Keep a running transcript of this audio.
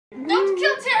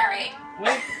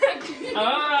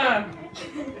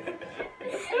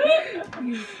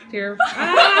Terrible.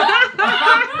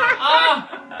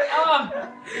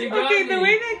 Okay, the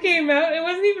way that came out, it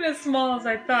wasn't even as small as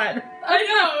I thought. I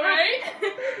know, right?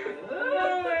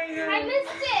 Oh my god. I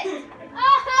missed it.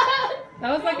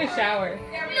 That was like a shower.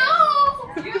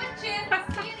 No. You have a chance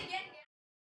to see it again.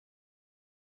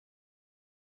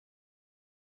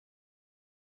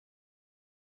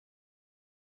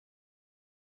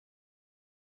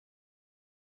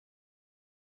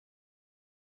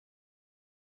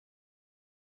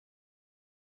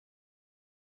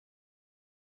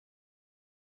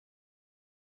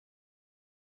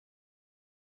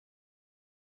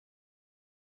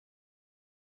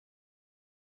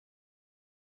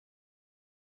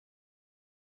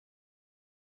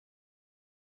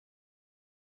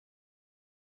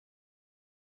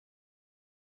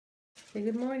 Say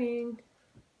good morning.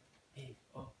 Hey,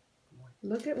 oh, good morning.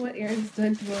 Look at what Aaron's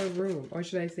done to our room. Or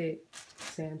should I say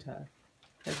Santa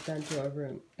has done to our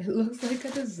room. It looks like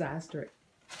a disaster.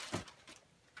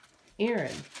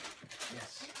 Aaron.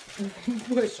 Yes.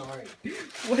 What? Sorry.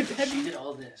 What have She you... did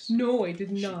all this. No, I did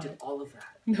She not. did all of that.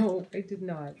 No, I did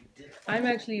not. You did. I'm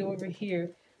actually over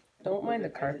here. Don't mind the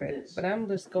I did carpet, this. but I'm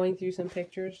just going through some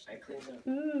pictures. I cleaned up.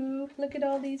 Ooh, look at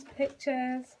all these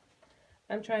pictures.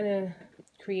 I'm trying to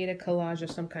create a collage of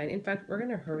some kind. In fact, we're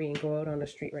going to hurry and go out on the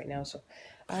street right now, so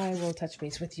I will touch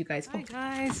base with you guys. Hi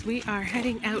guys, we are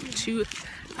heading out to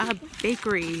a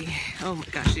bakery. Oh my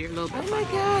gosh, you're a little bit. Oh my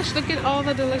gosh, look at all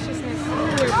the deliciousness.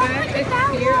 Oh, we're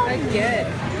back here again.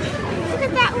 Look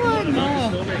at that one.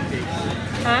 Oh.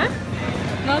 Huh?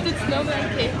 Melted snowman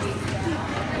cakes.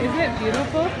 Isn't it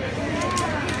beautiful?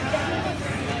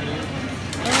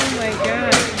 Oh my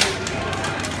gosh.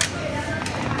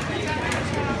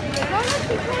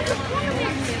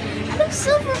 Look,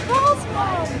 silver balls,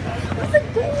 Mom. What's the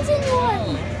golden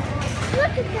one?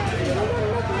 Look at that.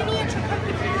 Look, miniature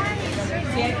pumpkin pies.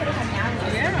 See, I could have come down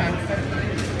with Yeah.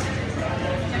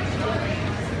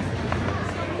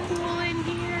 Cool in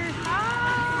here.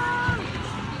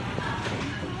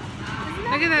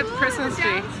 Look at that Christmas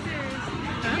tree.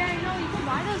 Yeah, I know. You can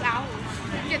buy those owls.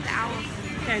 You can get the owls.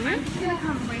 Can you? It's gonna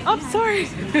come right Oh, sorry.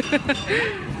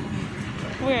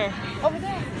 Where? over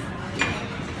there.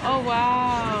 Oh,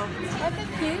 wow. Aren't they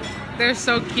cute? They're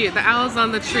so cute. The owl's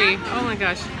on the tree. Oh my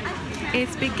gosh.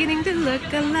 It's beginning to look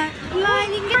a lot like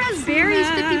you can get those berries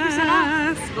 50%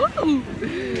 off. Christmas. Ooh.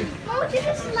 Oh, look at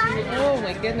this ladder. Oh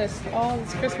my goodness. All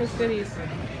these Christmas goodies.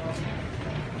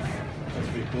 That's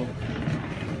pretty cool.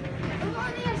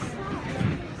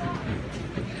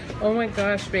 Oh my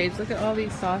gosh, babes. Look at all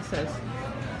these sauces.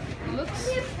 Looks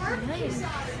barbecue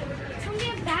sauce. Some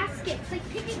have baskets, like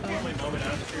picnic baskets.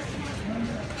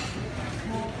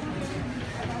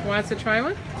 Wants to try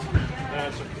one?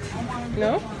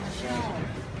 No?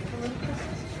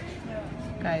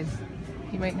 Guys,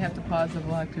 you might have to pause the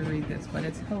vlog to read this, but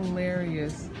it's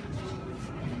hilarious.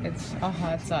 It's a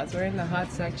hot sauce. We're in the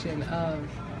hot section of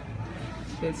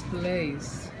this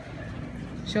place.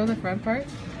 Show the front part.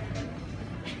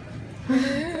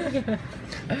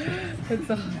 It's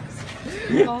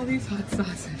all these hot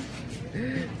sauces.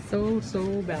 So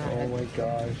bad. Oh my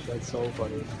gosh, that's so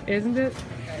funny. Isn't it?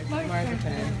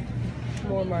 Marzipan.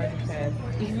 More marzipan.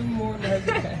 Even more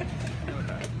marzipan.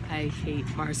 I hate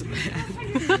marzipan.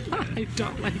 I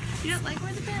don't like it. You don't like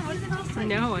marzipan? What does it taste like?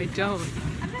 No, I don't.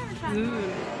 I've never tried Ooh.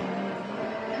 it.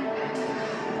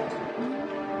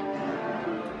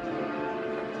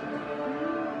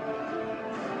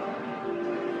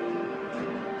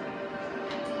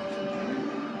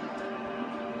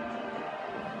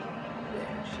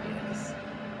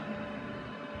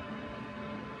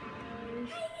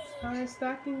 Our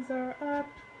stockings are up,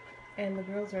 and the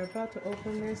girls are about to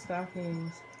open their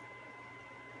stockings.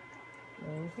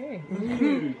 Okay.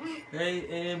 I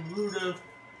am Rudolph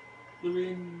the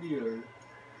reindeer.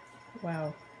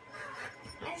 Wow.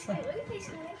 That's right. What do you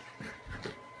taste like?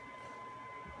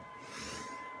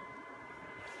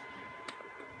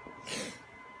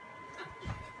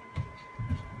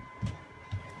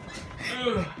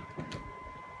 Ugh.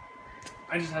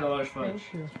 I just had a lot of fudge.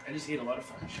 Thank you. I just ate a lot of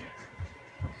fudge.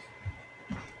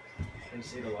 I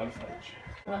just ate a lot of fudge.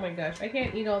 Oh my gosh, I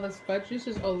can't eat all this fudge. This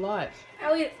is a lot.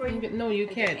 I'll eat it for you. No, you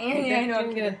can't. And You I know can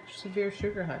I'm get a severe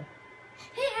sugar high.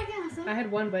 Hey, I got some. I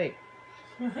had one bite.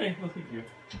 Hey, look at you.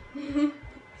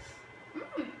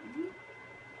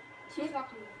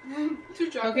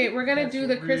 Okay, we're gonna That's do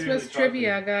the really Christmas chocolate.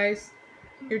 trivia, guys.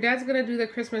 Your dad's gonna do the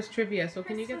Christmas trivia, so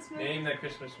can you get Name that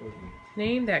Christmas movie.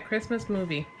 name that Christmas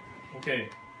movie? Okay.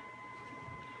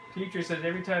 Teacher says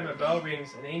every time a bell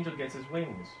rings, an angel gets his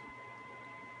wings.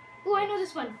 Oh, I know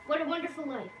this one. What a Wonderful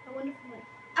Life. A Wonderful Life.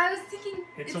 I was thinking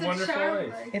It's a Wonderful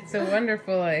Life. It's a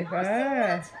Wonderful Life.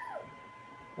 Ah.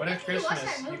 What if think you watched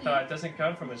Christmas, that you movie. thought, doesn't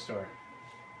come from a store?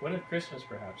 What if Christmas,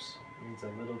 perhaps, means a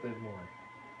little bit more?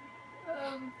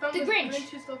 From The Grinch.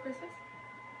 Who Stole Christmas?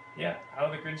 Yeah, How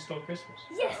the Grinch Stole Christmas.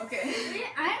 Yes. Okay.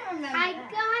 I remember. I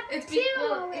got It's two.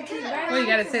 Well, you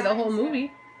gotta say the whole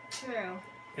movie. True.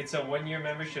 It's a 1-year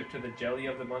membership to the Jelly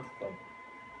of the Month Club.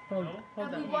 Hold Have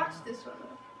we on. watched this one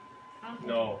though?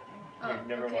 No, Oh, you've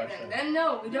never okay, watched then. that. Then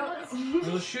no, we don't know.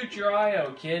 We'll shoot your eye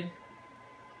out, kid.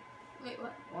 Wait,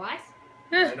 what? What?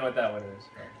 I know what that one is.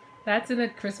 That's in a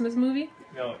Christmas movie?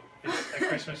 No, it's a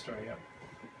Christmas story, yeah.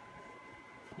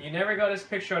 You never got his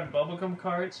picture on bubblegum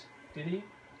cards, did he?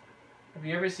 Have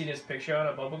you ever seen his picture on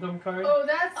a bubblegum card? Oh,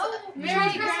 that's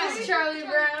Merry Christmas, Charlie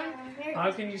Brown.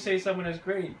 How can you say someone is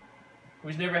great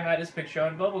who's never had his picture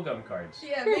on bubblegum cards?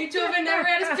 Yeah, Beethoven never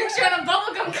had his picture on a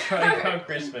bubblegum Charlie card. Brown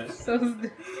Christmas. So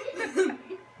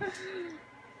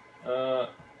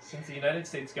Since the United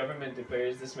States government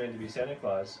declares this man to be Santa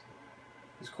Claus,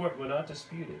 his court will not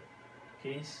dispute it.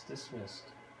 Case dismissed.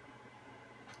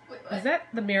 Wait, is what? that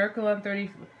the Miracle on 34th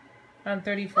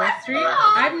Street? No,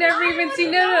 I've never I even don't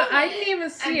seen. know No, I it. didn't even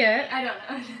see it. I don't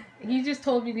know. He just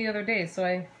told me the other day, so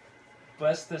I.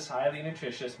 Bless this highly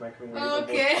nutritious microwavable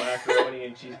Okay. macaroni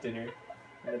and cheese dinner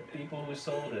and the people who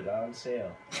sold it on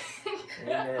sale.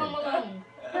 Amen. Home Alone.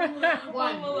 Home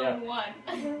Alone 1.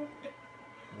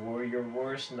 Your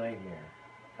worst nightmare.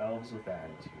 Elves with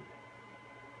attitude.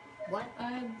 What?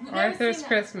 We've never Arthur's seen that.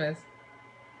 Christmas.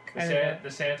 The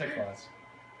Santa Claus.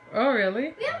 Oh,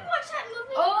 really? We haven't watched that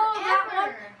movie Oh, that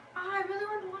forever. one. Oh, I really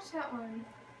want to watch that one.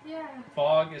 Yeah.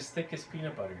 Fog as thick as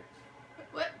peanut butter.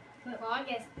 What? Fog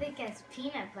as thick as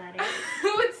peanut butter.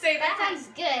 Who would say That that? sounds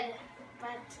good, but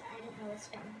I don't know this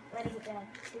film. What is it?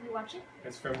 Did we watch it?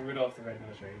 It's from Rudolph the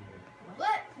Red-Nosed Reindeer.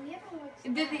 What? We haven't watched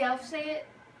Did the elf say it?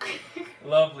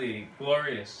 Lovely,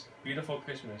 glorious, beautiful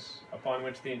Christmas, upon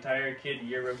which the entire kid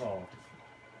year revolved.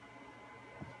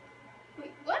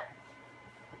 Wait, what?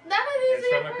 None of these It's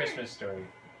from I've A heard. Christmas Story.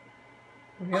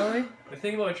 Really? The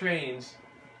thing about trains,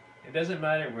 it doesn't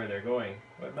matter where they're going.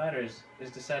 What matters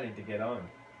is deciding to get on.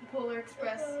 Polar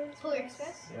Express. Polar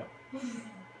Express? Yep.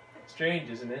 Strange,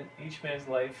 isn't it? Each man's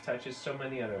life touches so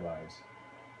many other lives.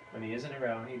 When he isn't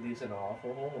around, he leaves an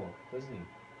awful hole, doesn't he?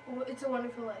 Oh, It's a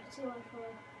Wonderful Life. It's a wonderful life.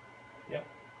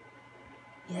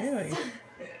 Really?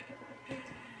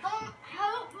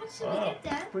 How much did we Wow, get,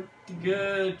 Dad? pretty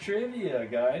good trivia,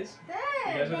 guys. You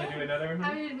guys want to do another How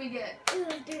one? many did we get? Ooh,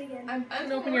 let's do it again. I'm You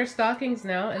can open your stockings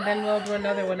now, and then we'll do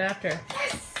another one after.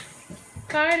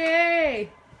 Party!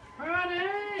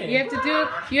 You have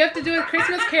to do a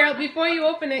Christmas carol before you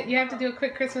open it. You have to do a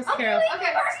quick Christmas carol.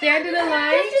 Okay. Stand in a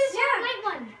line. Let's just play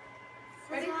one.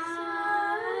 Ready?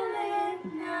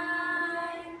 Silent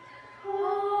night,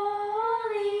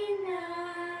 holy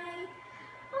night,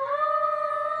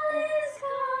 all is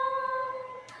calm,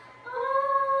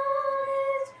 all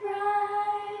is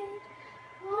bright,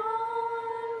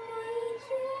 only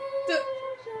children.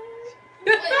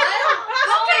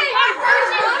 Okay, one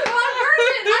version.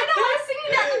 I know I was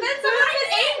singing that, but then someone said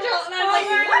angel, and I'm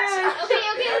like, what? Okay,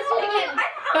 let's do it again.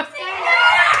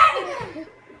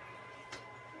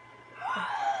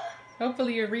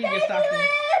 Hopefully you read your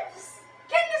stockings.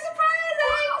 Kinder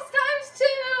surprises times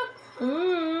 2.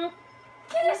 Ooh.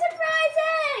 Kinder surprise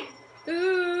egg!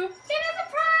 Ooh. Kinder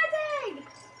surprise egg!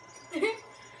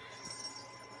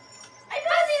 I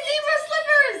got these zebra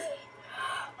slippers.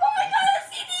 Oh my god, a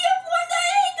CD for the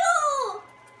eagle!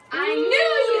 I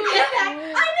knew you did that.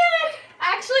 I knew it.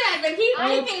 Actually, I've been keeping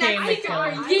Okay, that secret Nicole.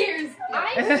 for years. I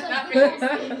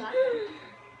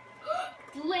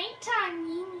was Blank time,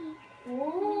 Mimi.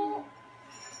 Oh.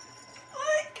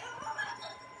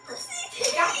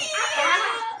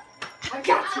 I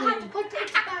got to have to put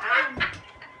it back on.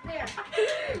 There.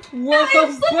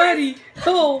 Whoa, buddy.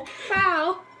 Oh,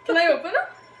 foul. Can I open them?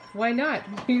 Why not?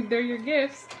 They're your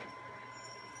gifts.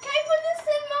 Can I put this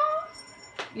in, Mom?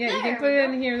 Yeah, you There can put we it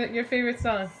in here, your favorite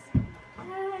song.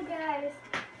 Oh, guys.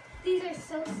 These are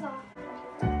so soft.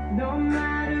 No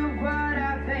matter what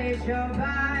I face, you're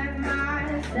by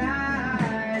my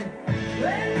side.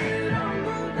 When you don't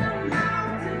move the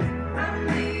mountains, I'm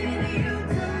leading you to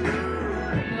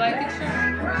move. You like it,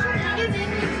 Sean? Did you get in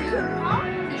there too? Huh?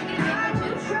 Did you get in there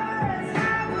too?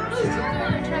 Those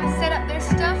children are trying to set up their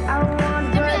stuff.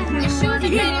 Your shoes are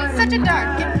getting such a dark.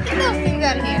 Get those things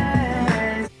out of here.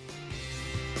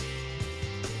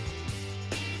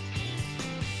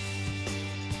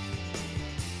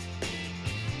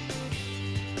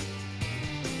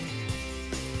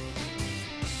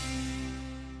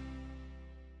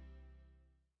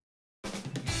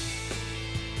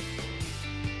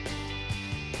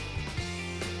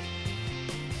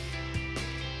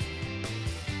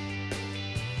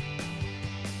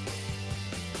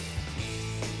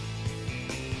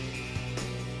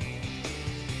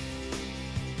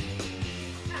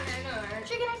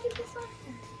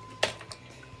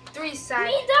 3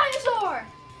 sides. Me dinosaur.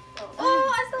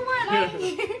 Oh, that's the one.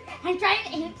 I'm trying to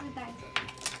answer dinosaur.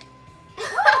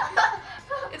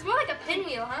 It's more like a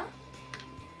pinwheel, huh?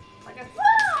 Like a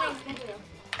Whoa! pinwheel.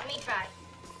 Let me try.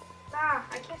 Ah,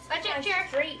 I can't Watch stand it, Jer.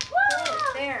 straight. Whoa!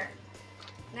 There.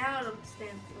 Now it'll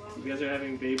stand for long. You guys are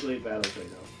having Beyblade battles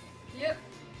right now. Yep.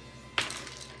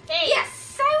 Hey.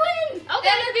 Yes, I win. Okay.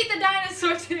 Then I beat the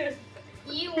dinosaur too.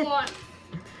 You want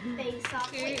face off.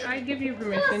 Okay, I give you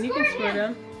permission. You can squirt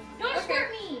them. Don't Okay. squirt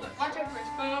me. Watch out for his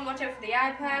phone. Watch out for the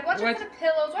iPad. Watch out What? for the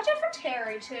pillows. Watch out for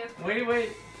Terry too. Wait.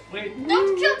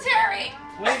 Don't kill Terry.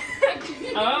 Wait.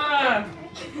 Ah!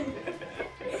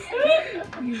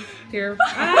 Here.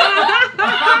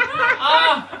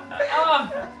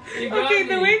 You got Okay, me.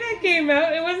 the way that came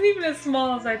out, it wasn't even as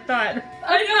small as I thought.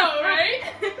 I know, right?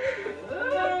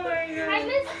 Oh my I god.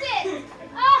 missed it.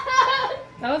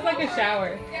 That was like a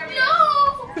shower.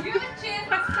 No. You have a chance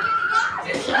to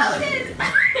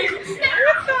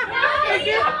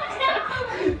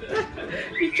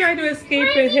He tried to escape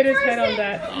and hit his head on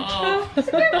that.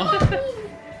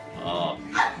 Oh.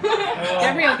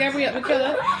 Gabrielle,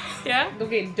 Michaela. Yeah?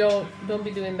 Okay, don't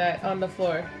be doing that on the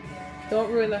floor. Don't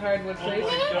ruin the hardwood Oh place.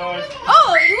 my gosh.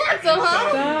 Oh, you want some, huh?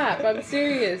 Stop! I'm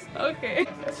serious. Okay.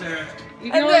 Sarah.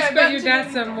 You can And only there, spread back your to dad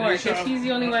the- some more because he's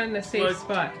the only one in a safe Look.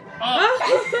 spot. Oh.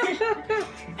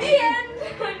 The end.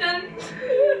 We're done.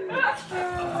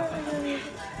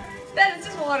 Dad, it's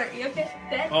just water. You okay?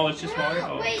 Dad? Oh, it's just water.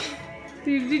 Oh. Wait.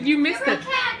 You missed it.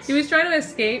 He was trying to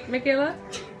escape, Michaela,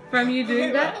 from you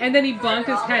doing that, and then he bonked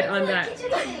his head on that.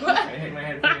 I hit my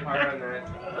head pretty hard on that.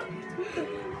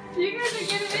 You guys are I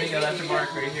getting think I left a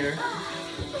mark right here.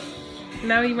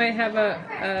 Now you might have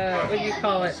a what do you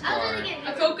call it?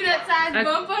 a coconut-sized A-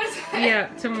 bump on his head. Yeah,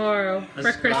 tomorrow A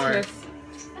for scar. Christmas.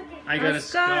 I got a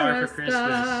scar a for Christmas.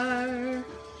 scar.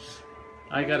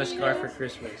 I got a scar for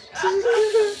Christmas.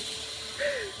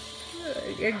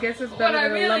 I guess it's What better I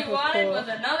than a really lump of wanted coal. was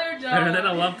another dog. Better than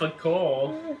a lump of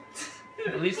coal.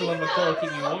 At least a lump of coal will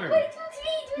keep you warm.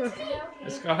 A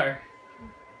scar.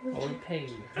 Only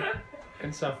pain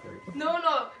and suffering. No.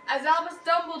 As Albus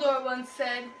Dumbledore once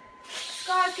said,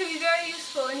 scars can be very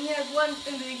useful, and he has one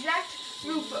in the exact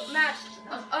route map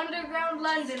of underground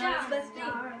London on his left knee.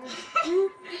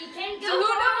 You can So who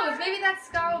knows? Maybe that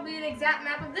scar will be an exact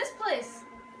map of this place.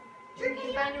 You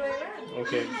can find your way around.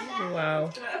 Okay, Wow.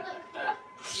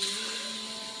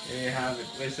 there you have it.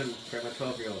 Listen from a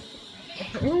 12-year-old.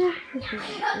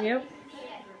 Yep.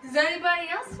 Does anybody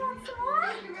else want some more?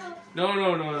 No.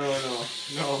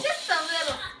 Just a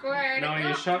little square. No,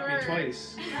 you shot me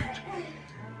twice.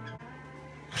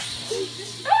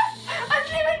 I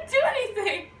didn't even do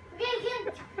anything.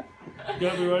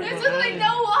 Got me right There's literally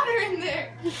no water in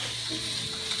there.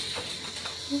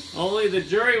 Only the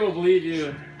jury will believe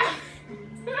you.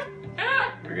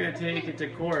 We're gonna take it to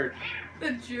court.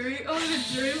 The jury will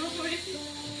believe you.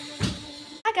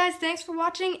 Hi guys, thanks for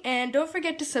watching, and don't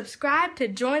forget to subscribe to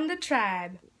join the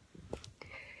tribe.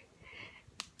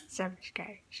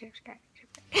 Subscribe.